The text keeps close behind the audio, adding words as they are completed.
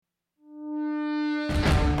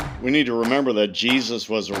We need to remember that Jesus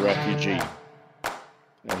was a refugee.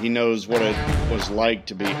 He knows what it was like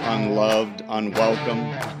to be unloved, unwelcome,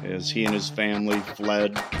 as he and his family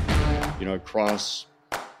fled, across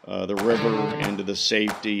the river into the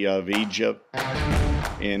safety of Egypt.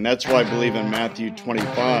 And that's why I believe in Matthew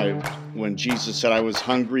 25, when Jesus said, I was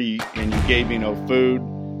hungry and you gave me no food.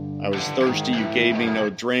 I was thirsty, you gave me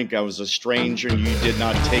no drink. I was a stranger and you did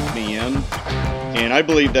not take me in. And I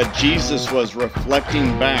believe that Jesus was reflecting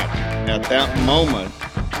back at that moment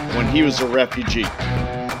when he was a refugee.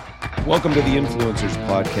 Welcome to the Influencers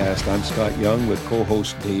Podcast. I'm Scott Young with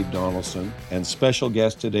co-host Dave Donaldson and special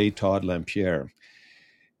guest today, Todd Lampierre.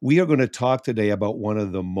 We are going to talk today about one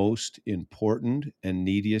of the most important and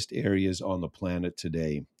neediest areas on the planet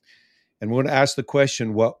today. And we're going to ask the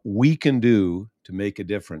question, what we can do to make a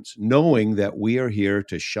difference, knowing that we are here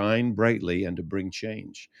to shine brightly and to bring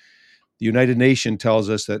change. The United Nations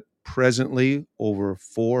tells us that presently over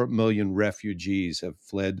 4 million refugees have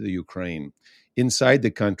fled the Ukraine. Inside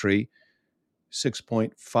the country,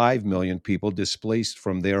 6.5 million people displaced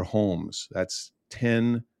from their homes. That's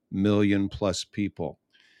 10 million plus people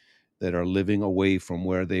that are living away from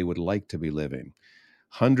where they would like to be living.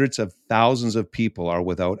 Hundreds of thousands of people are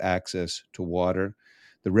without access to water.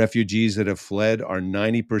 The refugees that have fled are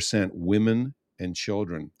 90% women and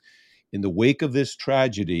children. In the wake of this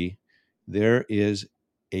tragedy, there is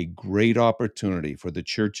a great opportunity for the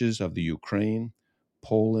churches of the Ukraine,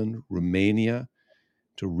 Poland, Romania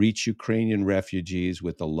to reach Ukrainian refugees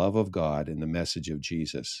with the love of God and the message of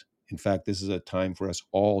Jesus. In fact, this is a time for us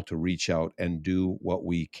all to reach out and do what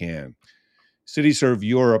we can. CityServe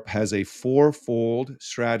Europe has a fourfold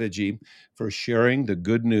strategy for sharing the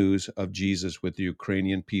good news of Jesus with the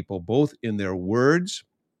Ukrainian people, both in their words,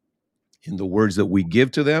 in the words that we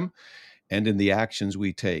give to them, and in the actions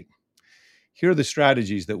we take. Here are the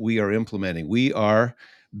strategies that we are implementing. We are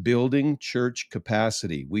building church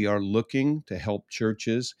capacity. We are looking to help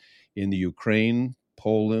churches in the Ukraine,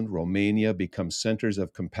 Poland, Romania become centers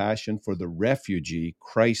of compassion for the refugee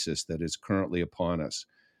crisis that is currently upon us.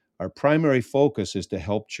 Our primary focus is to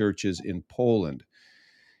help churches in Poland.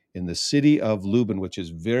 In the city of Lublin, which is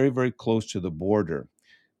very, very close to the border,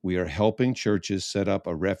 we are helping churches set up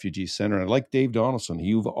a refugee center. And like Dave Donaldson,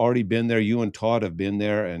 you've already been there. You and Todd have been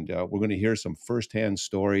there, and we're going to hear some firsthand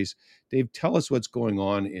stories. Dave, tell us what's going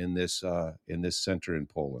on in this center in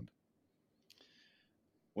Poland.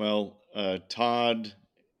 Well, Todd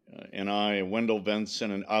and I, Wendell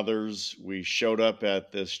Vincent and others, we showed up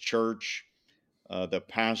at this church. The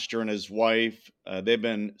pastor and his wife, they've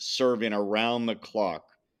been serving around the clock,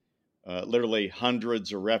 literally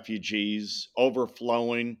hundreds of refugees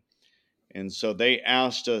overflowing. And so they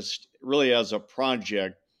asked us, really as a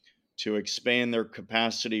project, to expand their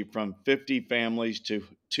capacity from 50 families to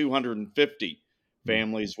 250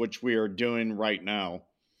 families, which we are doing right now.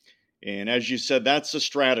 And as you said, that's the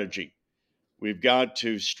strategy. We've got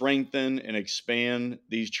to strengthen and expand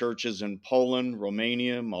these churches in Poland,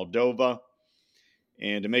 Romania, Moldova,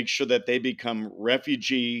 and to make sure that they become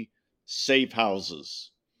refugee safe houses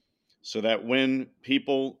so that when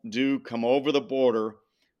people do come over the border,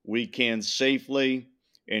 we can safely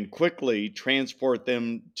and quickly transport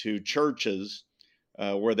them to churches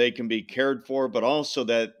where they can be cared for, but also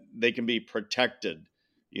that they can be protected,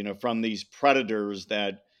 from these predators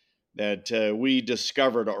that we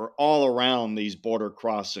discovered are all around these border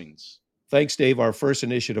crossings. Thanks, Dave. Our first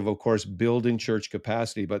initiative, of course, building church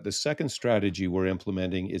capacity. But the second strategy we're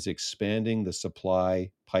implementing is expanding the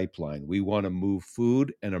supply pipeline. We want to move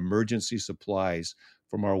food and emergency supplies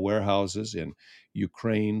from our warehouses in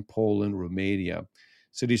Ukraine, Poland, Romania.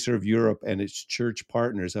 CityServe Europe and its church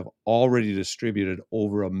partners have already distributed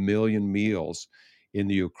over 1 million meals in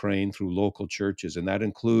the Ukraine through local churches, and that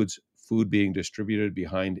includes food being distributed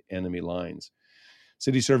behind enemy lines.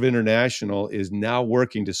 CityServe International is now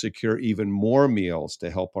working to secure even more meals to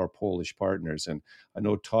help our Polish partners. And I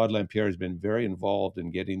know Todd Lampierre has been very involved in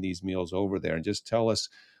getting these meals over there. And just tell us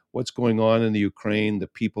what's going on in the Ukraine, the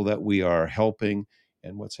people that we are helping,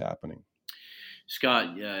 and what's happening.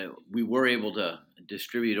 Scott, we were able to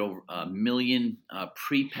distribute over 1 million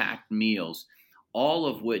pre-packed meals, all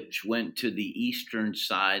of which went to the eastern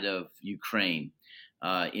side of Ukraine,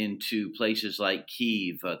 into places like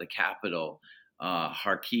Kyiv, the capital,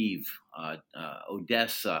 Kharkiv,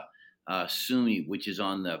 Odessa, Sumy, which is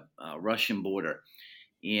on the Russian border.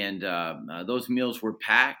 And those meals were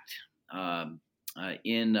packed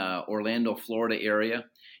in Orlando, Florida area,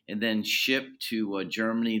 and then shipped to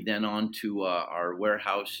Germany, then on to our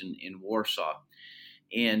warehouse in Warsaw.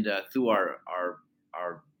 And through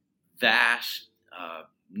our vast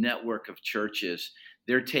network of churches,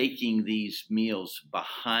 they're taking these meals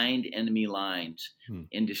behind enemy lines Hmm.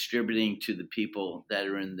 and distributing to the people that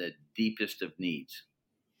are in the deepest of needs.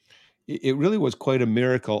 It really was quite a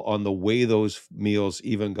miracle on the way those meals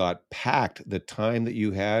even got packed, the time that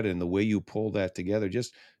you had and the way you pulled that together.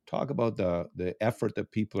 Just talk about the effort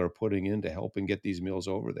that people are putting into helping get these meals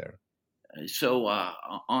over there. So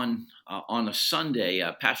on a Sunday,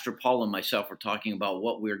 Pastor Paul and myself were talking about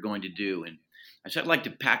what we were going to do, and I said I'd like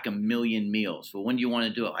to pack 1,000,000 meals. Well, when do you want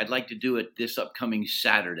to do it? I'd like to do it this upcoming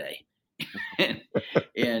Saturday. and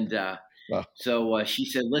and Wow. so she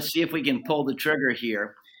said, let's see if we can pull the trigger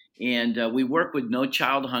here. And we work with No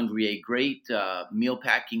Child Hungry, a great meal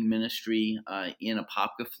packing ministry in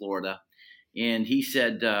Apopka, Florida. And he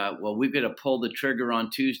said, well, we've got to pull the trigger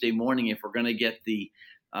on Tuesday morning if we're going to get the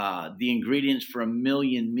ingredients for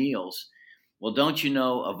 1,000,000 meals. Well, don't you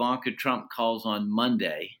know, Ivanka Trump calls on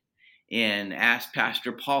Monday and asks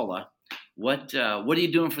Pastor Paula, what are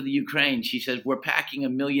you doing for the Ukraine? She says, we're packing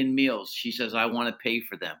 1,000,000 meals. She says, I want to pay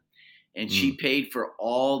for them. And she Mm. paid for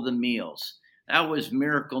all the meals. That was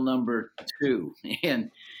miracle number 2.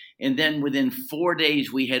 And then within 4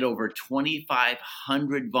 days, we had over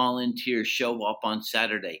 2,500 volunteers show up on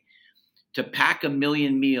Saturday. To pack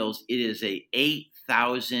 1,000,000 meals, it is a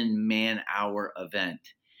 8,000 man hour event.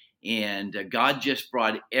 And God just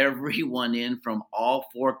brought everyone in from all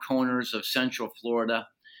 4 corners of Central Florida,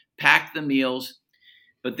 packed the meals.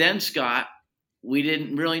 But then, Scott, we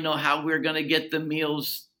didn't really know how we were going to get the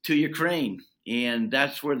meals to Ukraine. And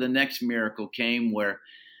that's where the next miracle came, where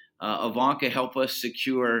Ivanka helped us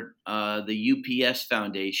secure the UPS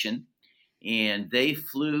Foundation, and they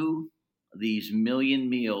flew these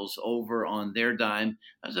 1,000,000 meals over on their dime.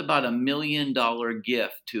 That was about $1,000,000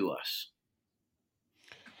 gift to us.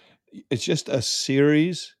 It's just a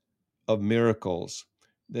series of miracles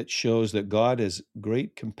that shows that God has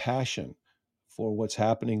great compassion for what's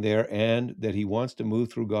happening there and that he wants to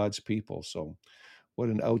move through God's people. So what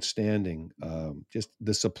an outstanding, just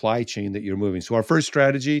the supply chain that you're moving. So our first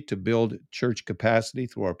strategy to build church capacity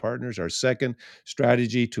through our partners. Our second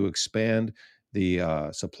strategy to expand the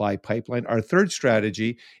supply pipeline. Our third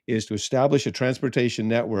strategy is to establish a transportation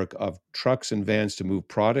network of trucks and vans to move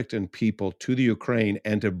product and people to the Ukraine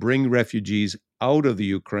and to bring refugees out of the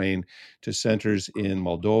Ukraine to centers in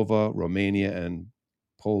Moldova, Romania, and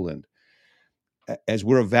Poland. As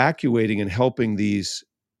we're evacuating and helping these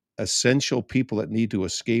essential people that need to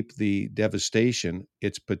escape the devastation,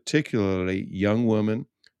 it's particularly young women,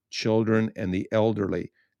 children, and the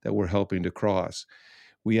elderly that we're helping to cross.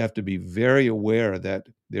 We have to be very aware that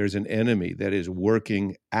there's an enemy that is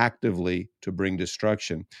working actively to bring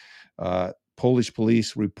destruction. Polish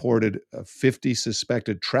police reported 50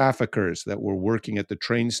 suspected traffickers that were working at the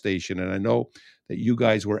train station. And I know that you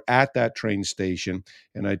guys were at that train station.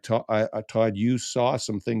 And Todd, you saw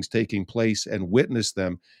some things taking place and witnessed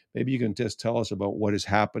them. Maybe you can just tell us about what is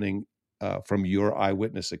happening from your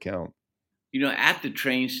eyewitness account. At the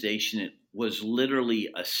train station, it was literally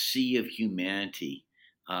a sea of humanity.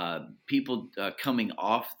 People coming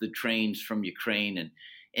off the trains from Ukraine,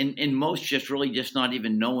 and most just really just not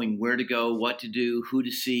even knowing where to go, what to do, who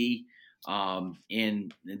to see,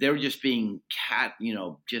 and they were just being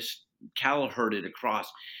just cattle herded across.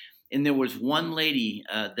 And there was one lady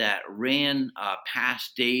that ran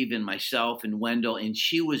past Dave and myself and Wendell, and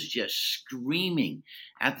she was just screaming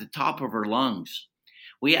at the top of her lungs.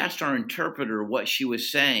 We asked our interpreter what she was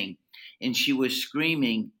saying, and she was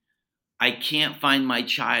screaming, I can't find my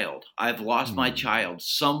child. I've lost my child.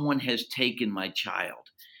 Someone has taken my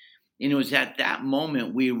child. And it was at that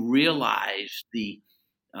moment we realized the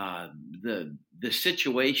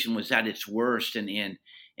situation was at its worst, and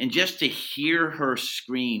just to hear her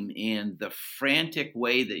scream and the frantic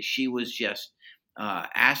way that she was just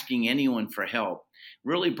asking anyone for help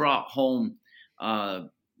really brought home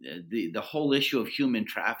the whole issue of human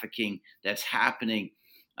trafficking that's happening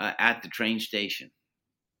at the train station.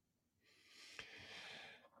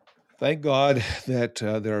 Thank God that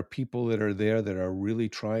there are people that are there that are really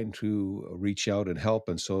trying to reach out and help.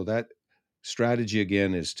 And so that strategy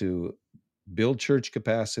again is to build church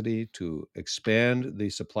capacity, to expand the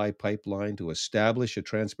supply pipeline, to establish a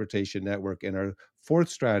transportation network. And our fourth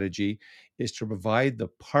strategy is to provide the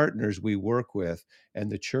partners we work with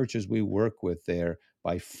and the churches we work with there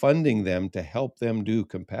by funding them to help them do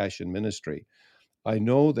compassion ministry. I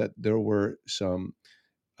know that there were some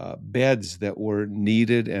beds that were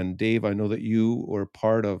needed. And Dave, I know that you were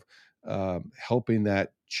part of helping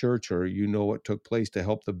that church, or you know what took place to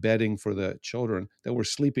help the bedding for the children that were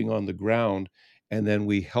sleeping on the ground. And then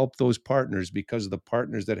we help those partners because of the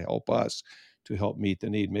partners that help us to help meet the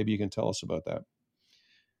need. Maybe you can tell us about that.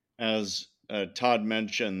 As Todd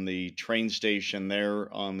mentioned the train station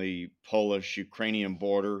there on the Polish-Ukrainian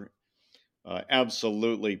border,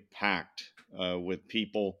 absolutely packed with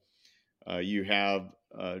people. You have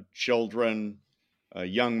children,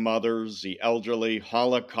 young mothers, the elderly,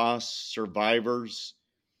 Holocaust survivors,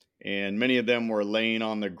 and many of them were laying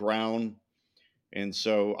on the ground. And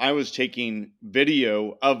so I was taking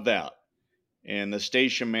video of that. And the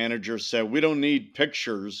station manager said, "We don't need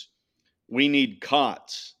pictures, we need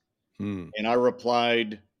cots." Hmm. And I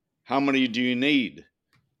replied, "How many do you need?"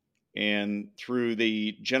 And through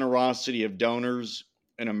the generosity of donors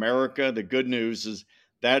in America, the good news is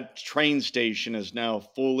that train station is now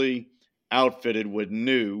fully outfitted with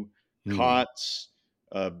new Hmm. cots,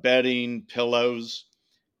 bedding, pillows.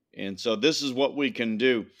 And so this is what we can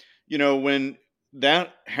do. You know, when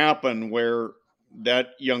that happened, where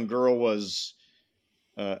that young girl was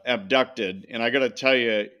abducted, and I got to tell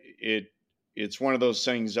you, it's one of those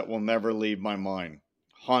things that will never leave my mind.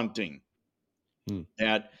 Haunting. Hmm.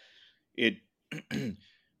 That it,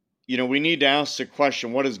 we need to ask the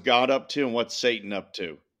question: what is God up to, and what's Satan up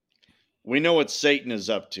to? We know what Satan is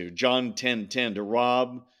up to. John 10:10, to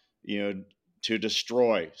rob, to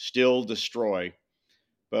destroy, still destroy.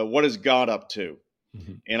 But what is God up to?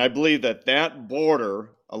 Mhm. And I believe that that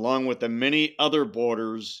border, along with the many other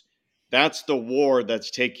borders, that's the war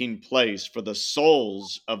that's taking place for the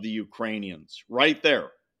souls of the Ukrainians right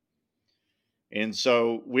there. And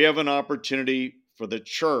so we have an opportunity for the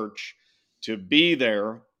church to be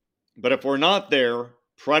there. But if we're not there,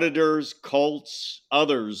 predators, cults,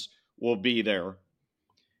 others will be there,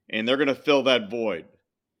 and they're going to fill that void.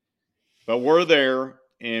 But we're there,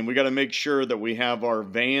 and we got to make sure that we have our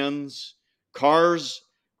vans. Cars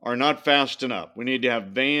are not fast enough. We need to have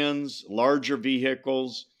vans, larger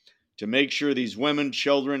vehicles, to make sure these women,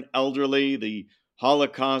 children, elderly, the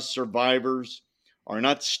Holocaust survivors are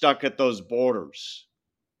not stuck at those borders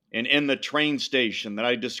and in the train station that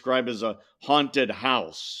I describe as a haunted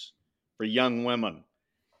house for young women.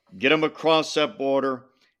 Get them across that border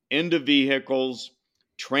into vehicles,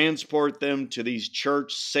 transport them to these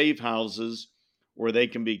church safe houses where they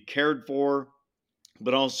can be cared for,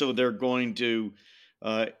 but also uh, they're going to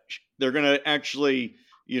actually,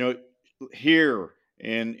 hear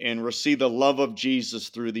and receive the love of Jesus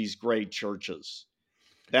through these great churches.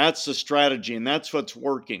 That's the strategy, and that's what's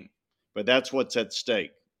working, but that's what's at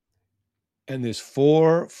stake. And this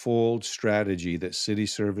four-fold strategy that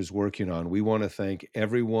CityServe is working on, we want to thank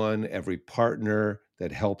everyone, every partner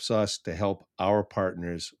that helps us to help our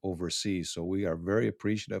partners overseas. So we are very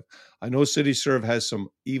appreciative. I know CityServe has some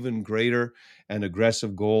even greater and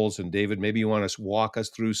aggressive goals. And David, maybe you want to walk us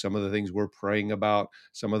through some of the things we're praying about,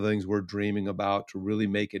 some of the things we're dreaming about to really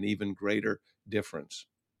make an even greater difference.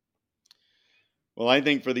 Well, I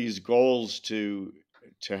think for these goals to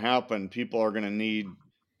happen, people are going to need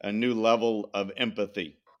a new level of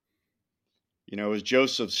empathy. It was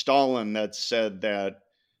Joseph Stalin that said that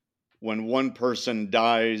when one person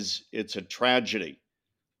dies, it's a tragedy,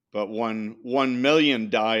 but when 1 million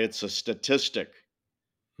die, it's a statistic.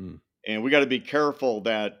 Hmm. And we got to be careful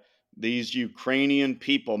that these Ukrainian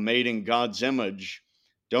people made in God's image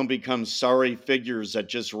don't become sorry figures that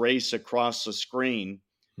just race across the screen,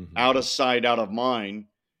 Mhm. out of sight, out of mind,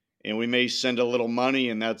 and we may send a little money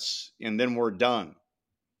and then we're done.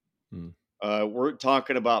 Hmm. We're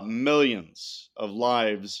talking about millions of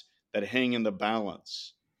lives that hang in the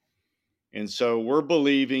balance. And so we're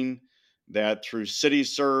believing that through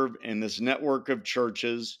CityServe and this network of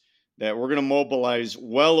churches, that we're going to mobilize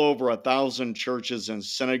well over 1,000 churches and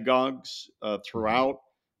synagogues Mhm. throughout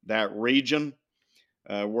that region.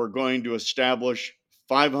 We're going to establish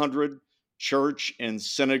 500 church and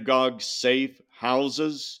synagogue safe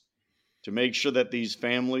houses to make sure that these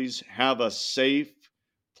families have a safe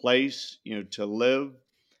place, to live.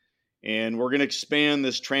 And we're going to expand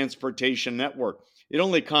this transportation network. It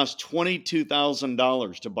only costs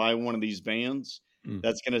 $22,000 to buy one of these vans. Hmm.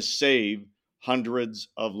 That's going to save hundreds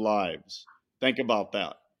of lives. Think about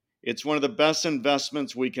that. It's one of the best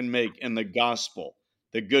investments we can make in the gospel,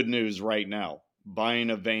 the good news right now, buying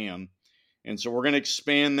a van. And so we're going to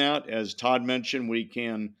expand that. As Todd mentioned, we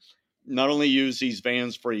can not only use these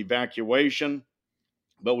vans for evacuation,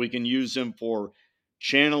 but we can use them for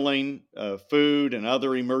channeling food and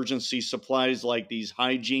other emergency supplies like these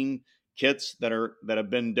hygiene kits that have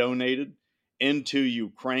been donated into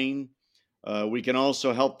Ukraine. We can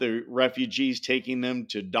also help the refugees, taking them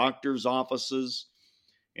to doctors' offices.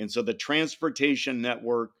 And so the transportation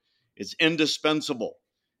network is indispensable.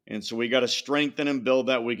 And so we got to strengthen and build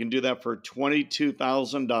that. We can do that for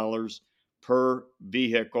 $22,000 per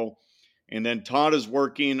vehicle. And then Todd is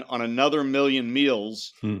working on another 1,000,000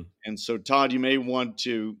 meals. And so, Todd, you may want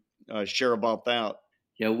to share about that.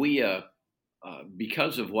 Yeah, we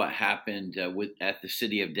because of what happened at the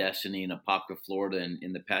City of Destiny in Apopka, Florida, and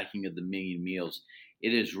in the packing of the 1,000,000 meals,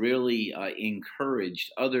 it has really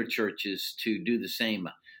encouraged other churches to do the same.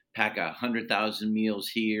 Pack 100,000 meals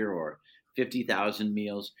here or 50,000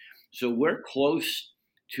 meals. So we're close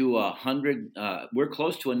to 100. We're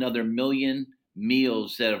close to another 1,000,000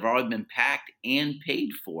 meals that have already been packed and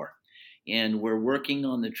paid for, and we're working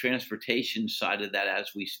on the transportation side of that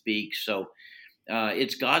as we speak. So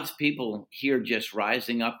it's God's people here just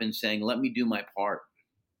rising up and saying, let me do my part.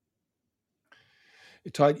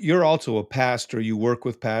 Todd, you're also a pastor. You work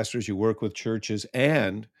with pastors, you work with churches,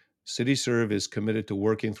 and CityServe is committed to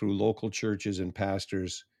working through local churches and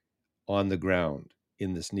pastors on the ground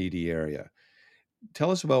in this needy area. Tell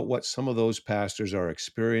us about what some of those pastors are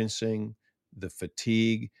experiencing, the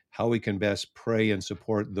fatigue, how we can best pray and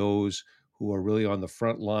support those who are really on the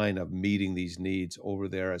front line of meeting these needs over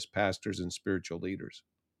there as pastors and spiritual leaders.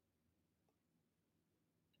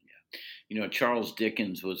 Charles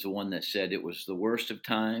Dickens was the one that said it was the worst of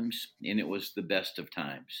times and it was the best of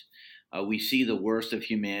times. We see the worst of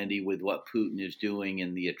humanity with what Putin is doing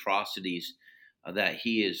and the atrocities that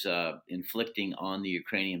he is inflicting on the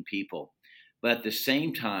Ukrainian people. But at the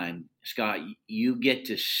same time, Scott, you get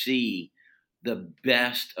to see the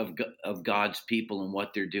best of God's people and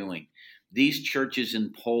what they're doing. These churches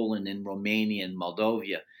in Poland and Romania and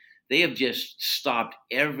Moldova, they have just stopped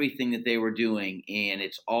everything that they were doing, and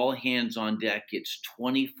it's all hands on deck. It's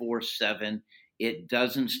 24/7. It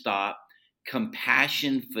doesn't stop.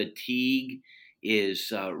 Compassion fatigue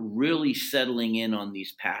is really settling in on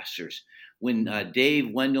these pastors. When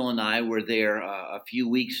Dave, Wendell, and I were there a few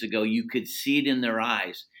weeks ago, you could see it in their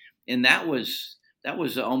eyes, and that was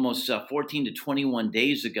almost 14 to 21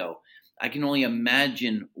 days ago. I can only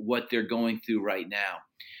imagine what they're going through right now,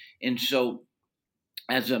 and so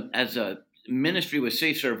as a ministry with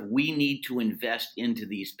CityServe, we need to invest into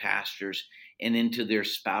these pastors and into their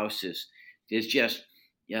spouses. It's just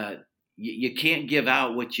you can't give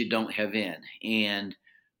out what you don't have in, and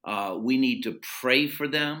we need to pray for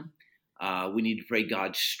them. We need to pray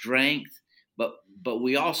God's strength, but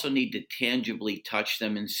we also need to tangibly touch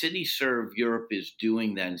them. And CityServe Europe is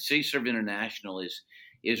doing that, and CityServe International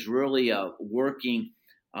is really working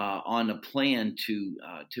on a plan to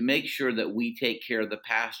make sure that we take care of the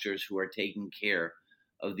pastors who are taking care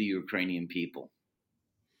of the Ukrainian people.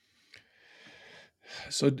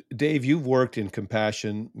 So, Dave, you've worked in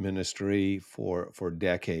compassion ministry for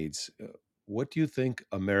decades. What do you think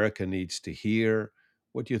America needs to hear?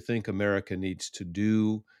 What do you think America needs to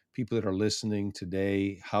do? People that are listening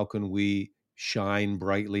today, how can we shine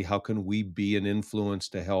brightly? How can we be an influence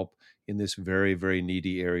to help in this very, very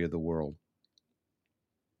needy area of the world?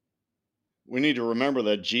 We need to remember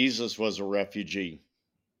that Jesus was a refugee.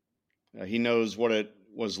 He knows what it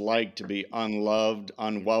was like to be unloved,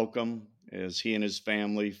 unwelcome, as he and his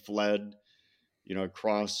family fled,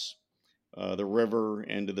 across the river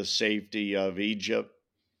into the safety of Egypt.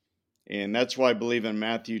 And that's why I believe in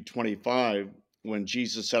Matthew 25, when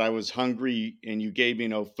Jesus said, I was hungry and you gave me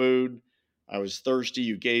no food. I was thirsty,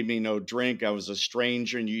 you gave me no drink. I was a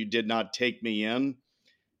stranger and you did not take me in.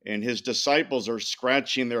 And his disciples are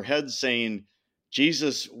scratching their heads saying,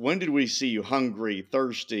 Jesus, when did we see you hungry,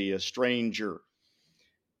 thirsty, a stranger?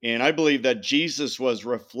 And I believe that Jesus was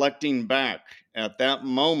reflecting back at that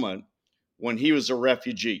moment when he was a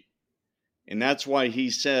refugee. And that's why he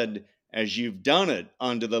said, as you've done it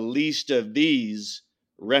unto the least of these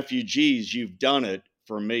refugees, you've done it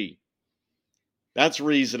for me. That's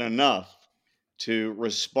reason enough to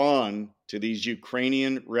respond to these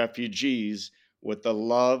Ukrainian refugees with the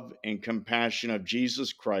love and compassion of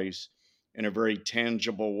Jesus Christ in a very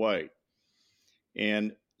tangible way.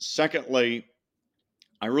 And secondly,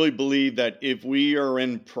 I really believe that if we are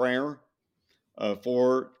in prayer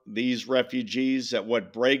for these refugees, that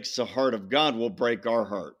what breaks the heart of God will break our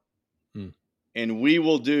heart. And we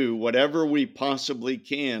will do whatever we possibly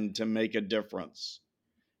can to make a difference.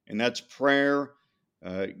 And that's prayer,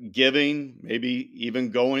 giving, maybe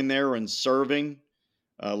even going there and serving,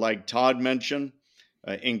 like Todd mentioned,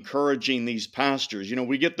 encouraging these pastors.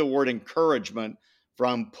 We get the word encouragement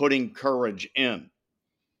from putting courage in.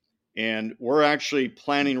 And we're actually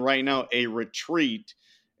planning right now a retreat,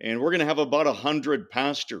 and we're going to have about 100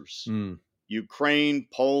 pastors, Ukraine,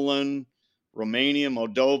 Poland, Romania,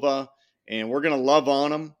 Moldova, and we're going to love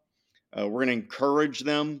on them. We're going to encourage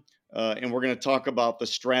them, and we're going to talk about the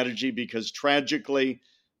strategy, because tragically,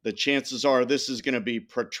 the chances are this is going to be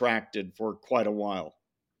protracted for quite a while.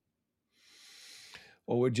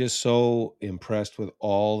 Well, we're just so impressed with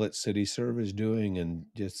all that CityServe is doing and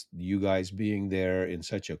just you guys being there in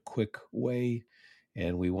such a quick way.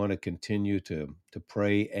 And we want to continue to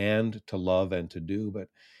pray and to love and to do. But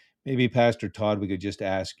maybe, Pastor Todd, we could just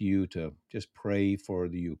ask you to just pray for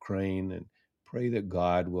the Ukraine and pray that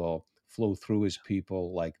God will flow through his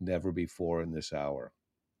people like never before in this hour.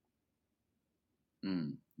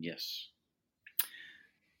 Yes.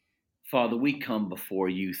 Father, we come before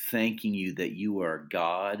you thanking you that you are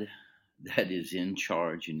God that is in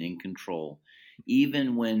charge and in control,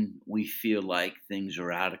 even when we feel like things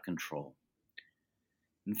are out of control.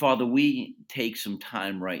 And Father, we take some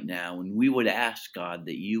time right now and we would ask, God,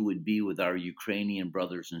 that you would be with our Ukrainian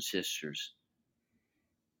brothers and sisters,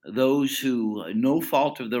 those who, no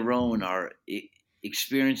fault of their own, are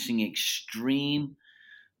experiencing extreme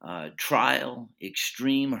trial,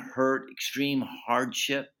 extreme hurt, extreme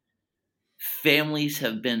hardship. Families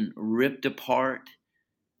have been ripped apart.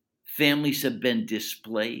 Families have been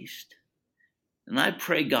displaced. And I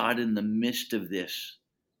pray, God, in the midst of this,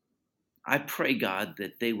 I pray, God,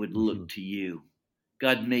 that they would look to you.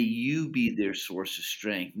 God, may you be their source of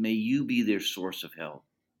strength. May you be their source of help.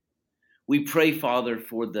 We pray, Father,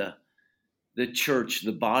 for the church,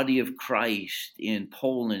 the body of Christ in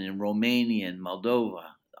Poland and Romania and Moldova,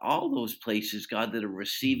 all those places, God, that are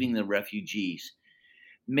receiving the refugees.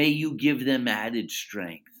 May you give them added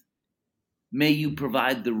strength. May you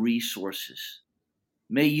provide the resources.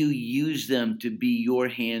 May you use them to be your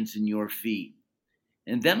hands and your feet.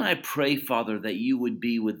 And then I pray, Father, that you would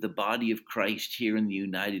be with the body of Christ here in the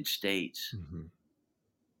United States.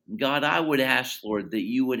 God, I would ask, Lord, that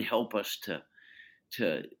you would help us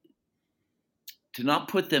to not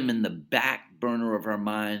put them in the back burner of our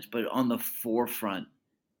minds, but on the forefront.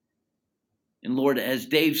 And Lord, as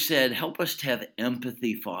Dave said, help us to have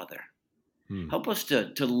empathy, Father. Help us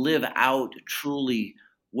to live out truly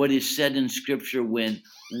what is said in Scripture: when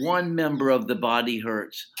one member of the body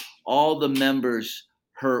hurts, all the members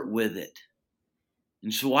hurt with it.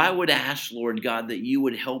 And so I would ask, Lord God, that you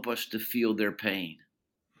would help us to feel their pain.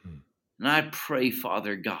 And I pray,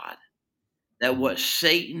 Father God, that what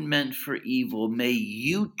Satan meant for evil, may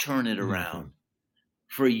you turn it around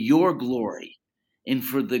for your glory and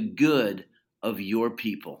for the good of your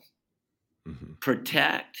people.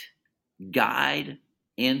 Protect, guide,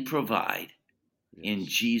 and provide. In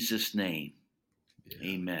Jesus' name,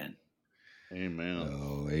 amen. Amen.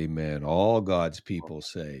 Oh, amen. All God's people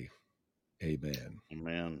say amen.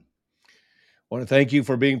 Amen. I want to thank you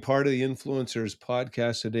for being part of the Influencers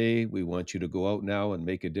podcast today. We want you to go out now and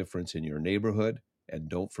make a difference in your neighborhood. And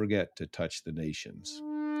don't forget to touch the nations.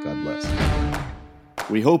 God bless.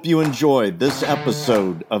 We hope you enjoyed this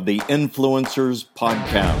episode of the Influencers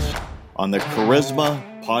podcast on the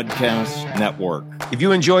Charisma Podcast Network. If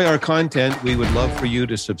you enjoy our content, we would love for you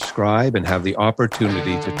to subscribe and have the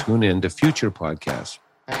opportunity to tune in to future podcasts.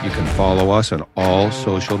 You can follow us on all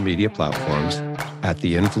social media platforms at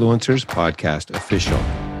the Influencers Podcast Official.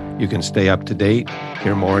 You can stay up to date,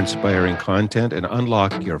 hear more inspiring content, and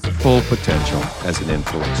unlock your full potential as an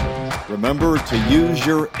influencer. Remember to use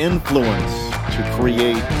your influence to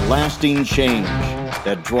create lasting change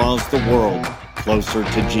that draws the world closer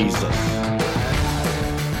to Jesus.